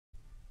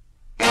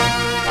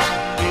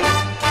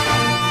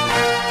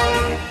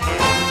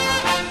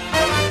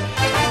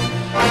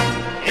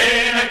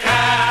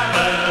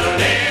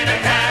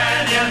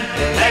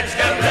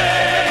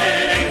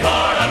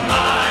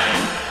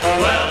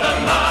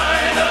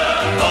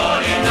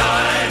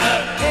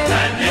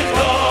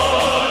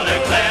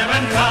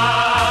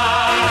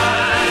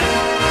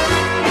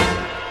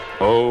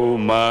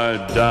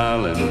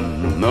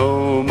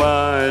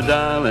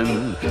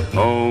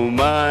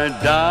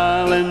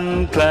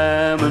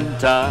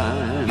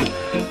Clementine.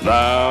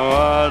 Thou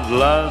art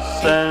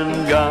lost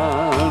and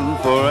gone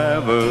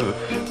forever,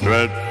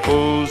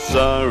 dreadful,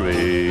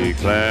 sorry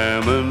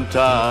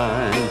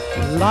Clementine.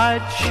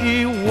 Light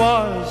she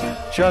was,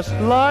 just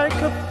like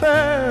a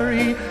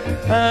fairy,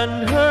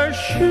 and her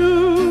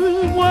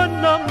shoes were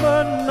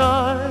number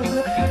 9.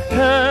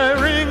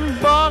 Herring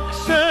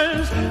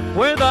boxes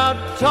without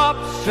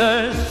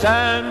topses,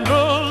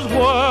 sandals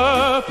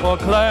were for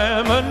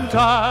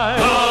Clementine.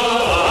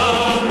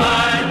 Oh,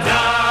 my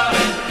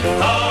darling,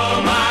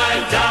 oh, my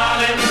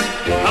darling,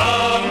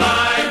 oh,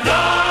 my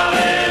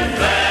darling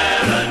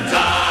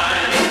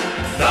Clementine.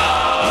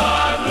 Thou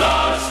art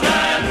lost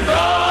and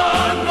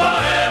gone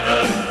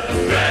forever,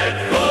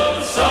 dreadful,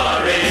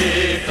 sorry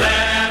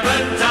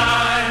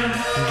Clementine.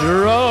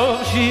 Drove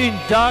she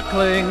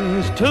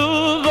ducklings to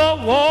the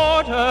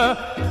water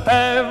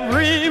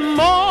every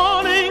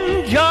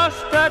morning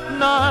just at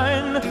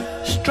 9.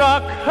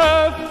 Struck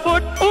her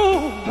foot,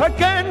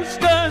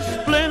 against a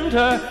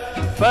splinter,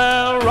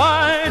 fell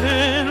right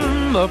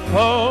in the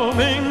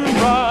foaming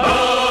brine.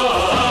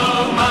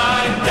 Oh,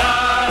 my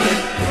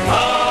darling,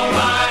 oh,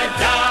 my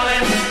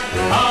darling,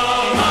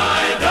 oh,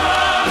 my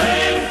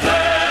darling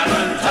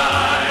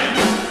Clementine.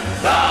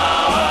 Thou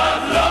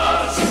art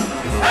lost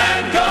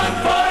and gone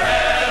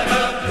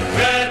forever,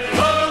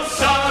 dreadful,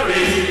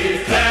 sorry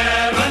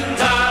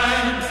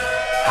Clementine.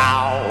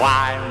 How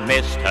I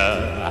missed her,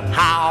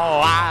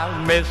 how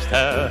I missed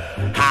her,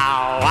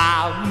 how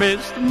I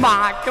missed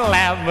my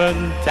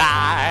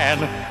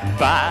Clementine.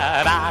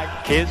 But I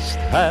kissed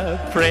her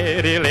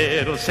pretty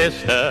little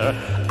sister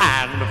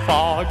and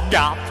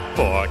forgot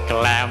poor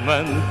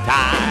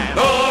Clementine.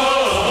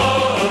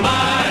 Oh,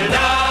 my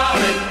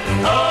darling,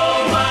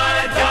 oh,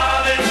 my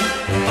darling,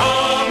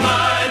 oh,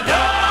 my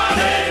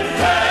darling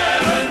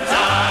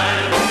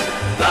Clementine.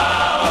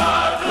 Thou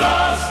art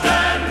lost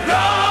and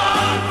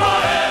gone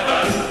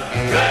forever,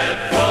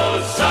 dreadful,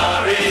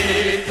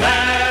 sorry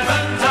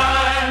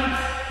Clementine.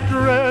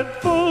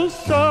 Dreadful,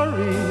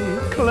 sorry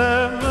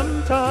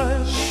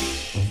Clementine.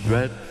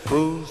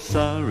 Dreadful,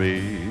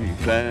 sorry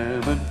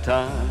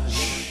Clementine.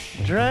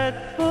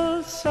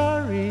 Dreadful,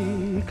 sorry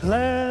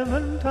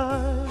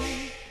Clementine.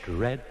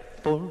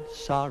 Dreadful,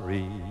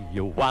 sorry,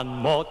 you one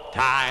more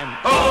time.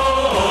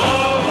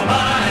 Oh,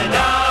 my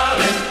darling.